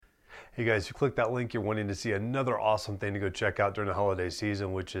Hey guys, if you click that link, you're wanting to see another awesome thing to go check out during the holiday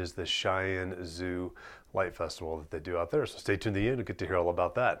season, which is the Cheyenne Zoo Light Festival that they do out there. So stay tuned to the end to get to hear all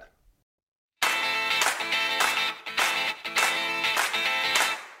about that.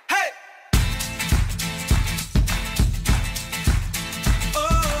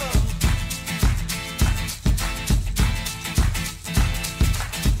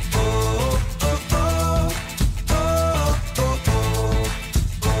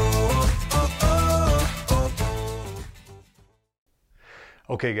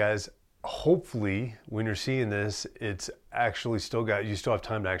 Okay guys, hopefully when you're seeing this, it's actually you still have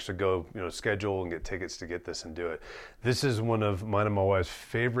time to actually go, schedule and get tickets to get this and do it. This is one of mine and my wife's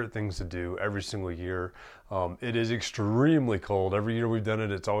favorite things to do every single year. It is extremely cold. Every year we've done it,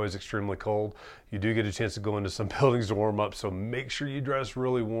 it's always extremely cold. You do get a chance to go into some buildings to warm up, so make sure you dress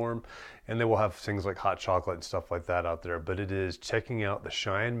really warm. And they will have things like hot chocolate and stuff like that out there. But it is checking out the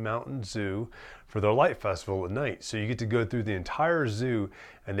Cheyenne Mountain Zoo for their light festival at night. So you get to go through the entire zoo,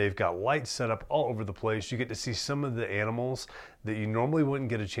 and they've got lights set up all over the place. You get to see some of the animals that you normally wouldn't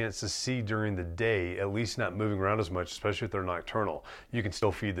get a chance to see during the day, at least not moving around as much, especially if they're nocturnal. You can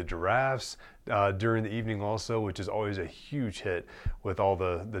still feed the giraffes during the evening also, which is always a huge hit with all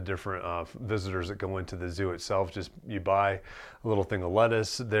the different visitors that go into the zoo itself. Just you buy a little thing of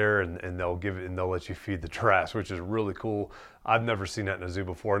lettuce there, and they'll let you feed the giraffes, which is really cool. I've never seen that in a zoo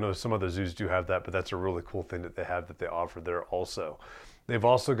before. I know some other zoos do have that, but that's a really cool thing that they have that they offer there also. They've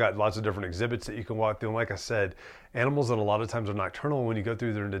also got lots of different exhibits that you can walk through. And like I said, animals that a lot of times are nocturnal, when you go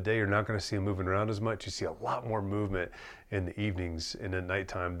through there in the day, you're not going to see them moving around as much. You see a lot more movement in the evenings and at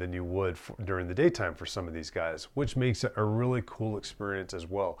nighttime than you would during the daytime for some of these guys, which makes it a really cool experience as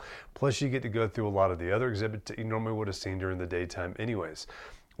well. Plus, you get to go through a lot of the other exhibits that you normally would have seen during the daytime anyways.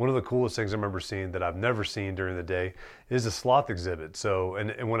 One of the coolest things I remember seeing that I've never seen during the day is the sloth exhibit. So,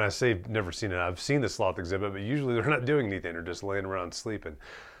 and when I say never seen it, I've seen the sloth exhibit, but usually they're not doing anything. They're just laying around sleeping.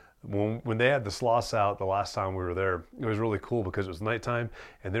 When they had the sloths out the last time we were there, it was really cool because it was nighttime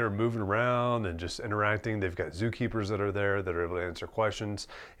and they were moving around and just interacting. They've got zookeepers that are there that are able to answer questions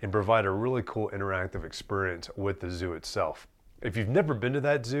and provide a really cool interactive experience with the zoo itself. If you've never been to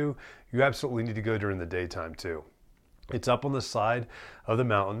that zoo, you absolutely need to go during the daytime too. It's up on the side of the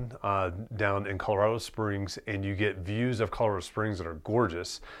mountain down in Colorado Springs, and you get views of Colorado Springs that are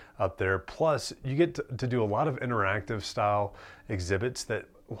gorgeous up there. Plus, you get to do a lot of interactive style exhibits that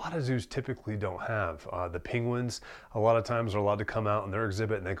a lot of zoos typically don't have. The penguins, a lot of times, are allowed to come out in their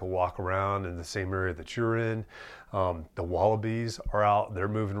exhibit and they can walk around in the same area that you're in. The wallabies are out, they're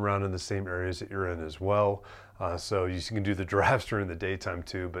moving around in the same areas that you're in as well. So you can do the giraffes during the daytime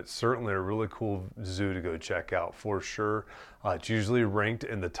too, but certainly a really cool zoo to go check out for sure. It's usually ranked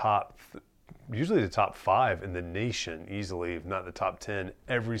in the top 5 in the nation easily, if not the top 10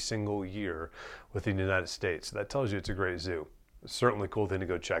 every single year within the United States. So that tells you it's a great zoo. Certainly a cool thing to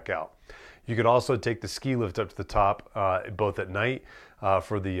go check out. You could also take the ski lift up to the top, both at night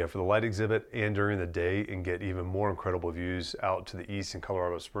for the light exhibit and during the day, and get even more incredible views out to the east in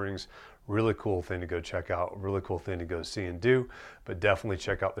Colorado Springs. Really cool thing to go check out. Really cool thing to go see and do. But definitely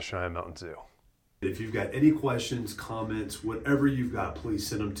check out the Cheyenne Mountain Zoo. If you've got any questions, comments, whatever you've got, please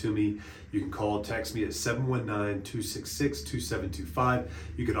send them to me. You can call or text me at 719-266-2725.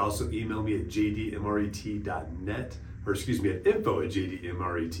 You can also email me at jdmret.net. Or excuse me, at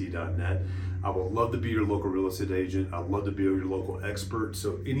info@jdmret.net. I would love to be your local real estate agent. I'd love to be your local expert.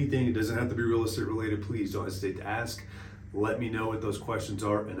 So anything, it doesn't have to be real estate related, please don't hesitate to ask. Let me know what those questions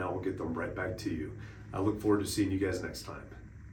are and I will get them right back to you. I look forward to seeing you guys next time.